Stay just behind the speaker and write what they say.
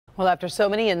Well, after so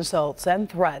many insults and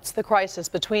threats, the crisis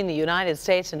between the United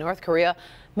States and North Korea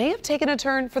may have taken a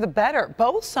turn for the better.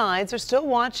 Both sides are still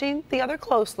watching the other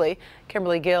closely.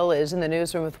 Kimberly Gill is in the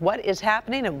newsroom with what is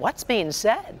happening and what's being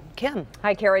said. Kim.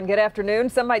 Hi, Karen. Good afternoon.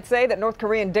 Some might say that North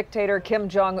Korean dictator Kim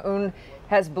Jong-un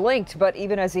has blinked, but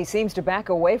even as he seems to back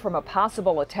away from a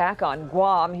possible attack on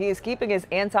Guam, he is keeping his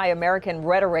anti-American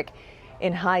rhetoric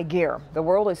in high gear. The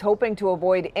world is hoping to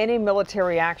avoid any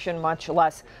military action, much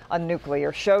less a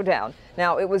nuclear showdown.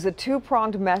 Now, it was a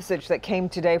two-pronged message that came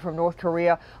today from North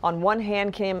Korea. On one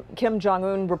hand, Kim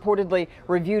Jong-un reportedly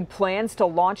reviewed plans to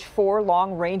launch 4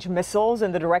 long-range missiles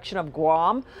in the direction of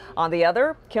Guam. On the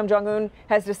other, Kim Jong-un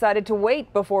has decided to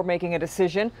wait before making a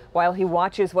decision while he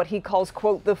watches what he calls,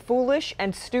 quote, the foolish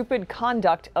and stupid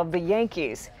conduct of the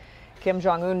Yankees. Kim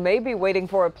Jong-un may be waiting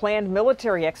for a planned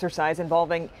military exercise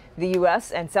involving the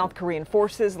U.S. and South Korean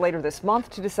forces later this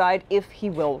month to decide if he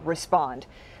will respond.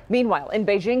 Meanwhile, in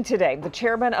Beijing today, the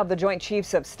chairman of the Joint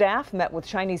Chiefs of Staff met with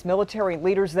Chinese military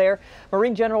leaders there.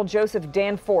 Marine General Joseph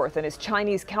Danforth and his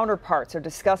Chinese counterparts are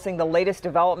discussing the latest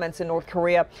developments in North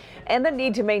Korea and the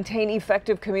need to maintain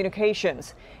effective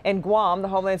communications. In Guam, the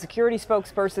Homeland Security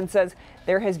spokesperson says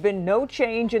there has been no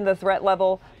change in the threat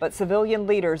level, but civilian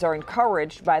leaders are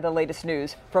encouraged by the latest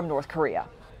news from North Korea.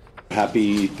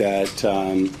 Happy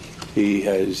that he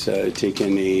has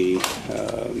taken a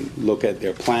look at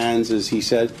their plans, as he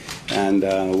said, and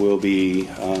will be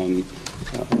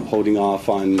holding off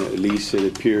on, at least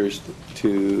it appears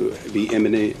to be,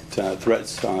 imminent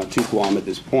threats to Guam at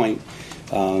this point.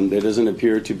 There doesn't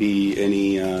appear to be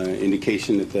any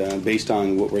indication that, based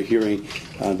on what we're hearing,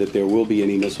 that there will be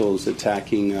any missiles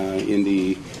attacking in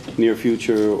the near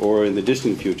future or in the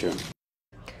distant future.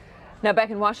 Now,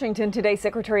 back in Washington today,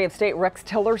 Secretary of State Rex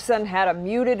Tillerson had a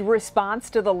muted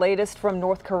response to the latest from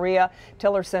North Korea.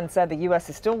 Tillerson said the U.S.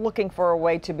 is still looking for a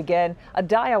way to begin a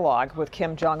dialogue with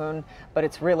Kim Jong-un, but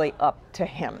it's really up to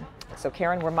him. So,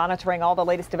 Karen, we're monitoring all the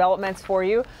latest developments for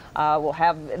you. We'll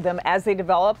have them as they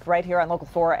develop right here on Local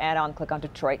 4 and on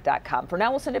clickondetroit.com. For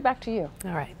now, we'll send it back to you.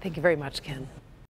 All right. Thank you very much, Ken.